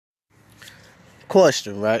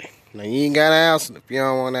Question, right? Now, you ain't gotta answer if you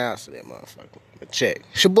don't want to answer that motherfucker. But check.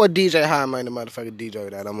 It's your boy DJ High Man, the motherfucking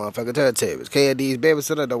DJ that motherfucker turntable. KD's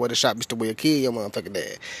babysitter, the way the shop Mr. Will kill your motherfucking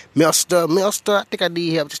dad. Mister, I think I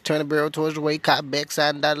need help. Just turn the barrel towards the way, cop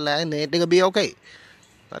backside and dotted line, and everything will be okay.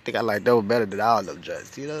 I think I like that one better than all of them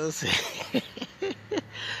judges. You know what I'm saying?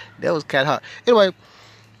 That was kind of hard. Anyway,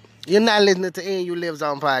 you're not listening to In You Live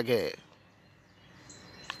Zone podcast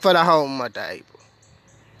for the whole month of April.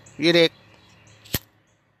 You dig?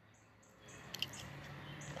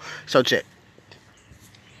 So check.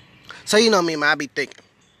 So you know me, man, I be thinking.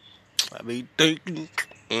 I'm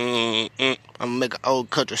gonna make an old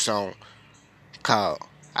country song called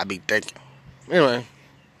I Be Thinking. Anyway,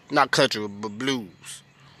 not country, but blues.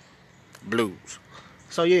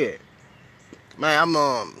 So yeah, man,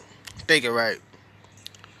 I'm thinking, right.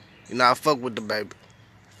 You know, I fuck with the baby.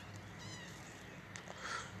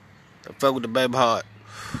 I fuck with the baby hard.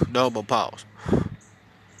 Double pause.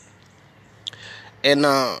 And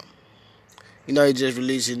you know, he just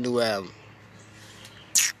released his new album.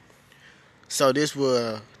 So this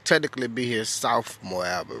will technically be his sophomore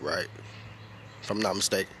album, right? If I'm not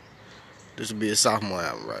mistaken. This will be his sophomore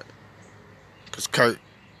album, right? Because Kurt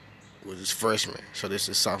was his freshman, so this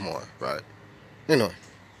is sophomore, right? Anyway.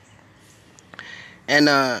 And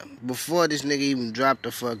before this nigga even dropped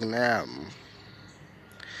the fucking album,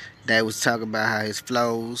 they was talking about how his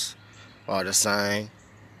flows are the same.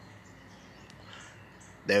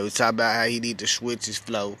 They was talking about how he need to switch his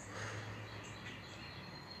flow.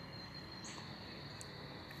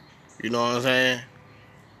 You know what I'm saying?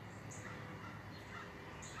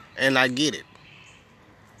 And I get it.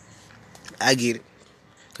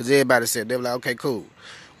 Because everybody said, they were like, okay, cool.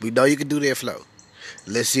 We know you can do that flow.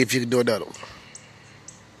 Let's see if you can do another one.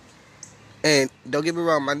 And don't get me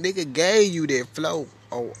wrong, my nigga gave you that flow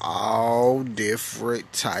on all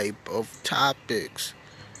different type of topics.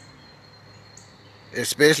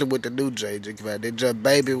 Especially with the new JJ. They just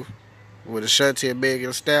baby with a Shanty and Megan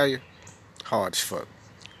Thee Stallion. Hard as fuck.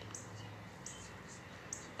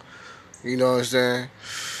 You know what I'm saying?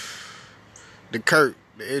 The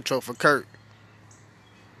intro for Kurt.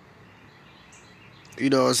 You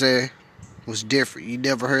know what I'm saying? Was different. You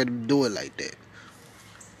never heard him do it like that.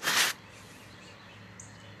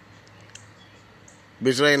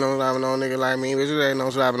 Bitch, ain't no stopping on nigga like me. Bitch, ain't no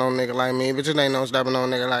stopping on nigga like me. Bitch, ain't no stopping on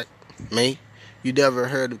nigga like me. You never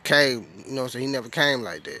heard him came. You know what I'm saying? He never came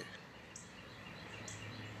like that.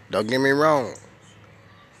 Don't get me wrong.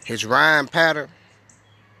 His rhyme pattern,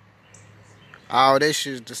 all that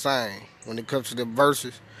shit's the same. When it comes to the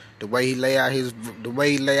verses, the way he lay out his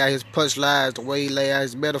punchlines, the way he lay out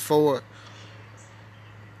his metaphor.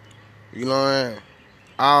 You know what I mean?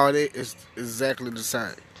 All that is exactly the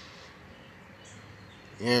same.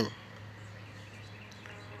 Yeah.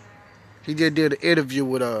 He just did an interview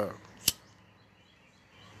with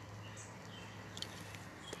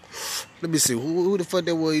let me see, who the fuck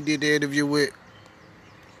that was he did the interview with?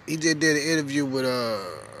 He just did an interview with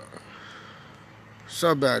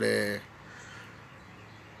somebody,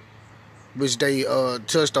 which they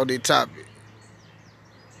touched on their topic.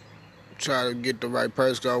 Try to get the right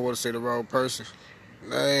person, 'cause I don't want to say the wrong person.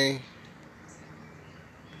 Name.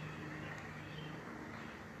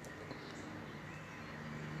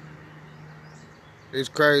 It's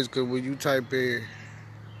crazy because when you type in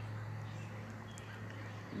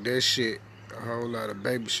that shit, a whole lot of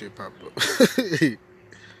baby shit pop up.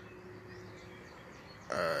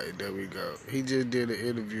 Alright, there we go. He just did an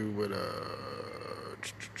interview with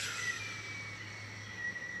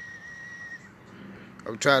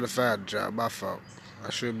I'm trying to find a job, my fault. I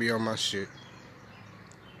should be on my shit.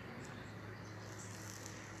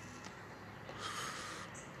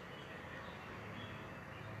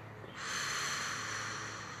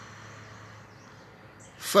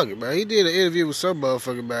 Fuck it, man. He did an interview with some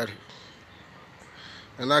motherfucker about it.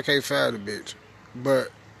 And I can't find the bitch. But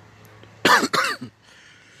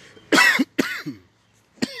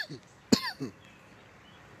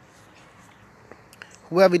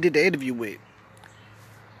whoever he did the interview with,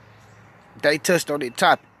 they touched on that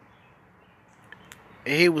topic.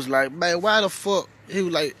 And he was like, man, why the fuck? He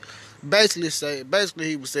was like, basically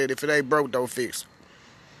he was saying, if it ain't broke, don't fix it.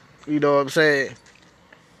 You know what I'm saying?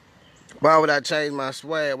 Why would I change my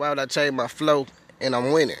swag? Why would I change my flow? And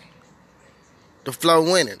I'm winning. The flow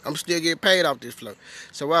winning. I'm still getting paid off this flow.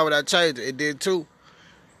 So why would I change it? It did too.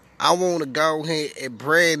 I want to go ahead and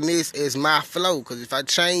brand this as my flow. Because if I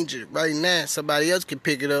change it right now, somebody else can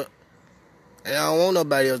pick it up. And I don't want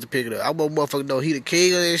nobody else to pick it up. I want motherfuckers to know he the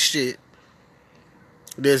king of this shit.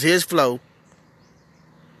 There's his flow.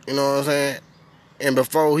 You know what I'm saying? And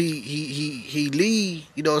before he leave,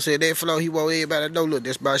 you know what I'm saying, that flow, he want everybody to know, look,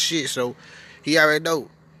 that's my shit. So he already know.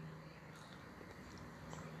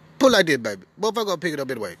 Put like this, baby. Motherfucker gonna pick it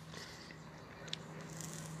up anyway.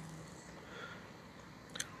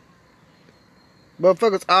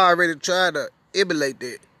 Motherfuckers already trying to emulate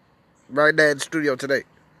that right now in the studio today.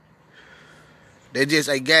 They just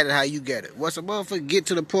ain't got it how you got it. Once a motherfucker get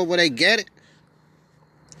to the point where they got it,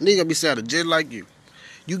 nigga be sounding just like you.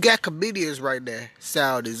 You got comedians right now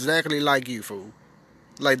sound exactly like you, fool.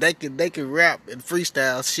 Like they can rap and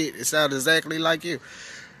freestyle shit and sound exactly like you.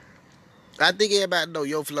 I think everybody know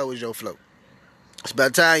your flow is your flow. It's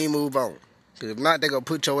about time you move on. Cause if not, they gonna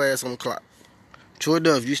put your ass on the clock. True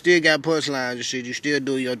enough, you still got punchlines and shit, you still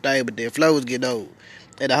do your thing, but their flows get old.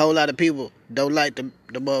 And a whole lot of people don't like the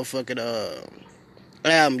motherfucking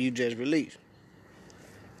album you just released.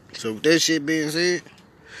 So with that shit being said,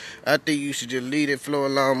 I think you should just leave it flow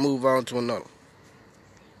along, move on to another.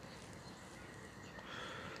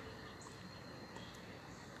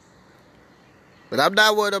 But I'm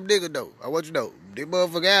not one of them niggas though. I want you to know, this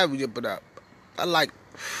motherfucker album you put out,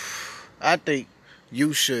 I think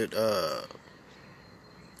you should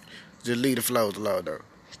just leave the flows alone though.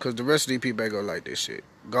 Cause the rest of these people ain't gonna like this shit.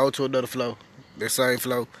 Go to another flow, that same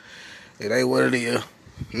flow. It ain't what it is.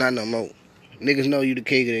 Not no more. Niggas know you the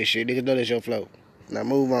king of this shit. Niggas know that's your flow. Now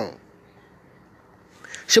move on.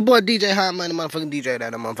 It's your boy DJ Hot Money, motherfucking DJ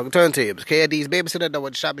that motherfucking turntables. KD's babysitter, know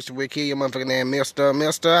what the shop is to wick here, your motherfucking name, Mister.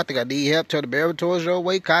 I think I need help. Turn the barrel towards your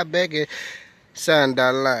way, cop back and sign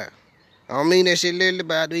down the line. I don't mean that shit literally,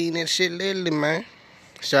 but I do mean that shit literally, man.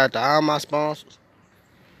 Shout out to all my sponsors.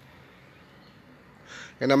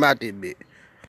 And I'm out this bitch.